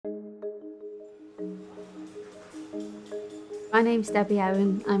My name's Debbie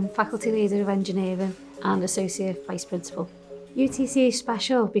Owen. I'm Faculty Leader of Engineering and Associate Vice Principal. UTC is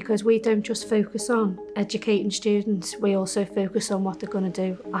special because we don't just focus on educating students, we also focus on what they're going to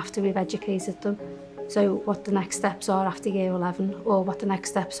do after we've educated them. So what the next steps are after year 11 or what the next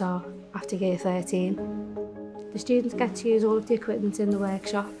steps are after year 13. The students get to use all of the equipment in the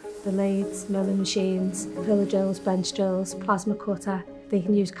workshop, the lathes, milling machines, pillar drills, bench drills, plasma cutter. They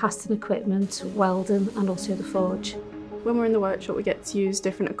can use casting equipment, welding and also the forge. When we're in the workshop we get to use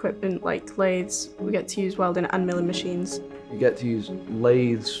different equipment like lathes, we get to use welding and milling machines. You get to use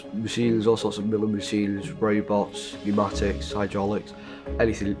lathes, machines, all sorts of milling machines, robots, pneumatics, hydraulics,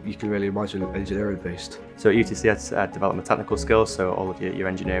 anything you can really imagine engineering based. So at UTC I developed my technical skills, so all of your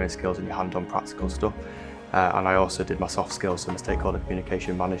engineering skills and your hand-on practical stuff. And I also did my soft skills, so stakeholder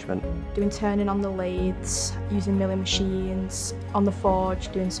communication management. Doing turning on the lathes, using milling machines, on the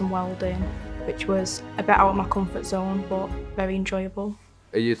forge, doing some welding, which was a bit out of my comfort zone, but very enjoyable.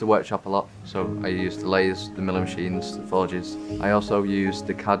 I used the workshop a lot, so I used the lathes, the milling machines, the forges. I also used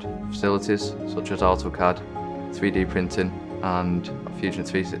the CAD facilities, such as AutoCAD, 3D printing, and Fusion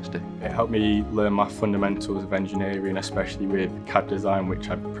 360. It helped me learn my fundamentals of engineering, especially with CAD design, which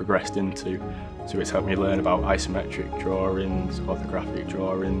I've progressed into. So it's helped me learn about isometric drawings, orthographic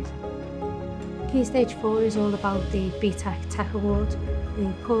drawings. Key Stage 4 is all about the BTEC Tech Award.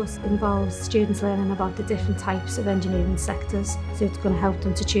 The course involves students learning about the different types of engineering sectors, so it's going to help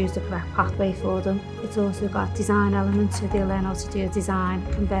them to choose the correct pathway for them. It's also got design elements, so they'll learn how to do a design,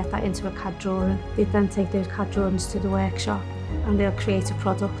 convert that into a CAD drawing. They then take those CAD drawings to the workshop and they'll create a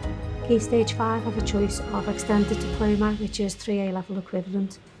product. Key Stage 5 have a choice of extended diploma, which is 3 A-level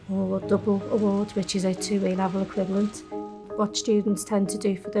equivalent, or double award, which is a 2 A-level equivalent. What students tend to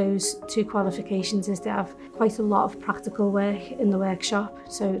do for those two qualifications is they have quite a lot of practical work in the workshop,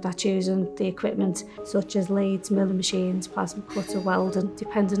 so that's using the equipment such as lathes, milling machines, plasma cutter, welding,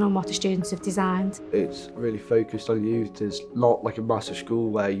 depending on what the students have designed. It's really focused on you. There's not like a massive school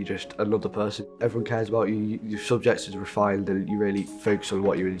where you're just another person. Everyone cares about you, your subjects is refined and you really focus on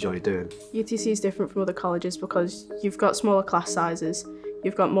what you enjoy doing. UTC is different from other colleges because you've got smaller class sizes.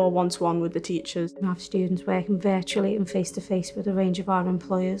 You've got more one-to-one with the teachers. We have students working virtually and face-to-face with a range of our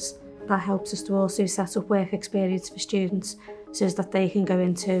employers. That helps us to also set up work experience for students so that they can go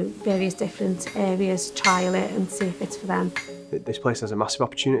into various different areas, trial it and see if it's for them. This place has a massive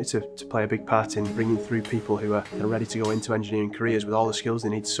opportunity to play a big part in bringing through people who are ready to go into engineering careers with all the skills they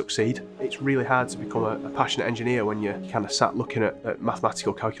need to succeed. It's really hard to become a passionate engineer when you're kind of sat looking at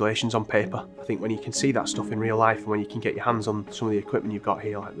mathematical calculations on paper. I think when you can see that stuff in real life and when you can get your hands on some of the equipment you've got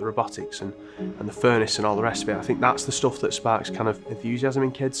here, like the robotics and the furnace and all the rest of it, I think that's the stuff that sparks kind of enthusiasm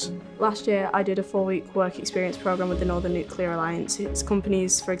in kids. Last year I did a 4-week work experience programme with the Northern Nuclear Alliance. It's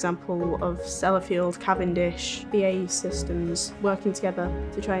companies, for example, of Sellafield, Cavendish, BAE Systems, working together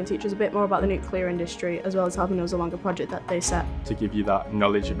to try and teach us a bit more about the nuclear industry as well as helping us along a project that they set. To give you that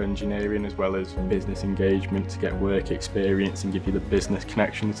knowledge of engineering as well as business engagement, to get work experience and give you the business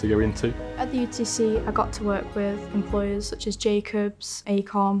connections to go into. At the UTC I got to work with employers such as Jacobs,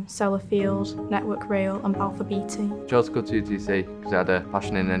 AECOM, Sellafield, Network Rail and Balfour Beatty. I chose to go to UTC because I had a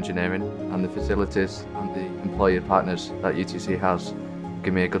passion in engineering, and the facilities and the employer partners that UTC has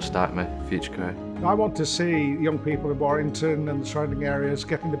give me a good start in my future career. I want to see young people in Warrington and the surrounding areas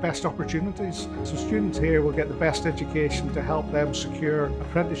getting the best opportunities. So students here will get the best education to help them secure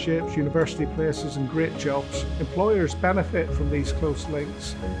apprenticeships, university places and great jobs. Employers benefit from these close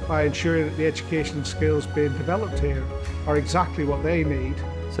links by ensuring that the education and skills being developed here are exactly what they need.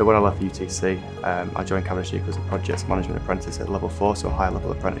 So when I left UTC, I joined Cavendish as a project management apprentice at level 4, so a higher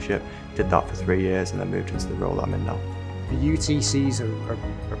level apprenticeship. Did that for 3 years and then moved into the role that I'm in now. The UTCs are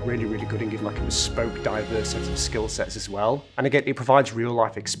really, really good and give like a bespoke, diverse set of skill sets as well. And again, it provides real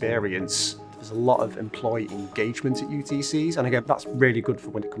life experience. There's a lot of employee engagement at UTCs, and again, that's really good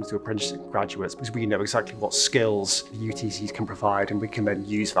for when it comes to apprenticeship graduates because we know exactly what skills the UTCs can provide and we can then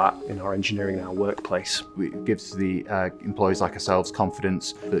use that in our engineering and our workplace. It gives the employees like ourselves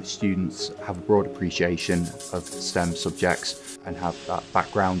confidence that students have a broad appreciation of STEM subjects and have that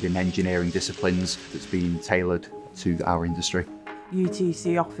background in engineering disciplines that's been tailored to our industry.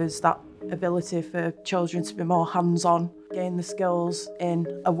 UTC offers that ability for children to be more hands-on, gain the skills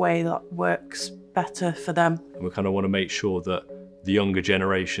in a way that works better for them. And we kind of want to make sure that the younger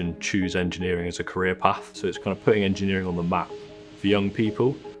generation choose engineering as a career path. So it's kind of putting engineering on the map for young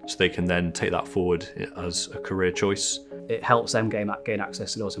people so they can then take that forward as a career choice. It helps them gain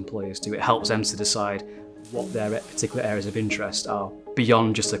access to those employers too. It helps them to decide what their particular areas of interest are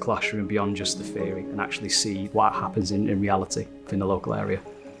beyond just the classroom, beyond just the theory, and actually see what happens in reality in the local area.